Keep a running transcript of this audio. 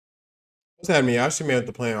What's happening, y'all? She made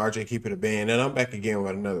the plan RJ Keep It a Band, and I'm back again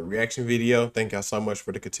with another reaction video. Thank y'all so much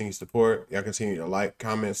for the continued support. Y'all continue to like,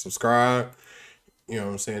 comment, subscribe. You know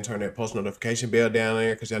what I'm saying? Turn that post notification bell down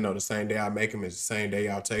there because y'all know the same day I make them is the same day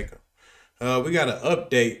y'all take them. We got an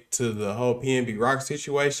update to the whole PNB Rock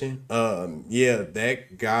situation. Yeah,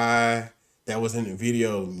 that guy that was in the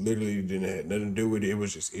video literally didn't have nothing to do with it. It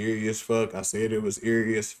was just eerie as fuck. I said it was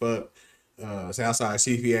eerie as fuck. Southside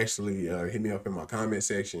Chiefy actually hit me up in my comment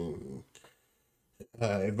section,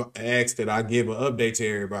 asked that I give an update to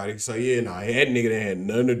everybody. So yeah, no, that nigga that had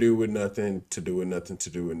nothing to do with nothing, to do with nothing, to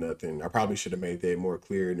do with nothing. I probably should have made that more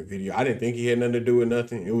clear in the video. I didn't think he had nothing to do with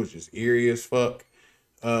nothing. It was just eerie as fuck.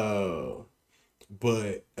 Uh,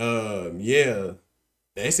 yeah,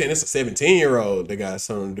 they saying it's a 17-year-old that got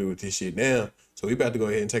something to do with this shit now. So we about to go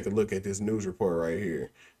ahead and take a look at this news report right here.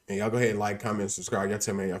 And y'all go ahead and like, comment, subscribe. Y'all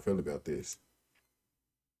tell me how y'all feel about this.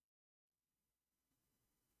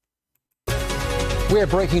 We have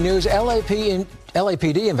breaking news.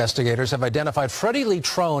 LAPD investigators have identified Freddie Lee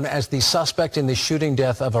Trone as the suspect in the shooting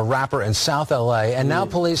death of a rapper in South LA, and now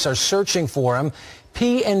police are searching for him.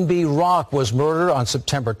 PNB Rock was murdered on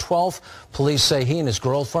September 12th. Police say he and his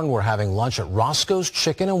girlfriend were having lunch at Roscoe's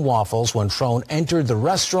Chicken and Waffles when Trone entered the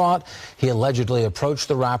restaurant. He allegedly approached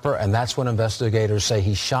the rapper, and that's when investigators say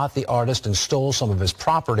he shot the artist and stole some of his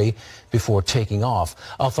property before taking off.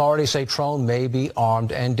 Authorities say Trone may be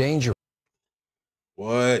armed and dangerous.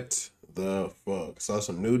 What the fuck? So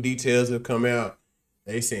some new details have come out.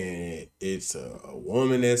 They saying it's a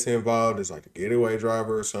woman that's involved. It's like a getaway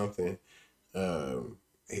driver or something.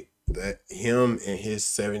 That him and his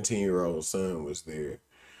 17-year-old son was there.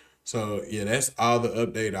 So yeah, that's all the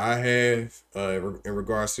update I have in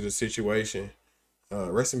regards to the situation.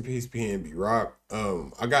 Rest in peace, PNB Rock.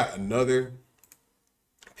 I got another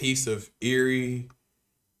piece of eerie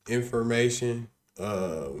information.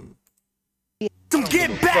 To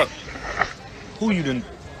get back. Who you done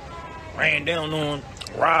ran down on,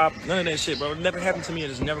 robbed? None of that shit, bro. It never happened to me,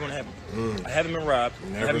 and it's never gonna happen. I haven't been robbed.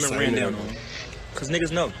 I haven't been ran down on. Cause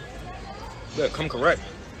niggas know. Look, come correct.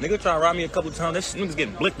 Nigga try to rob me a couple of times. That shit, niggas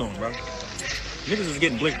getting blicked on, bro. Niggas is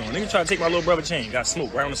getting blicked on. Niggas try to take my little brother chain. Got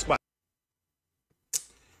smoked right on the spot.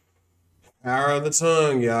 Power of the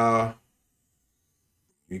tongue, y'all.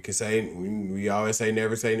 You can say, we always say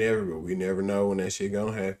never, but we never know when that shit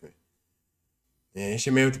gonna happen. And it's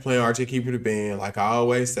your man with the plan, RJ Keep It a Band. Like I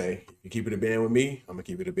always say, if you keep it a band with me, I'm gonna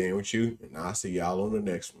keep it a band with you. And I'll see y'all on the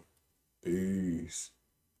next one. Peace.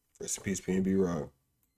 Rest in peace, PNB Rock.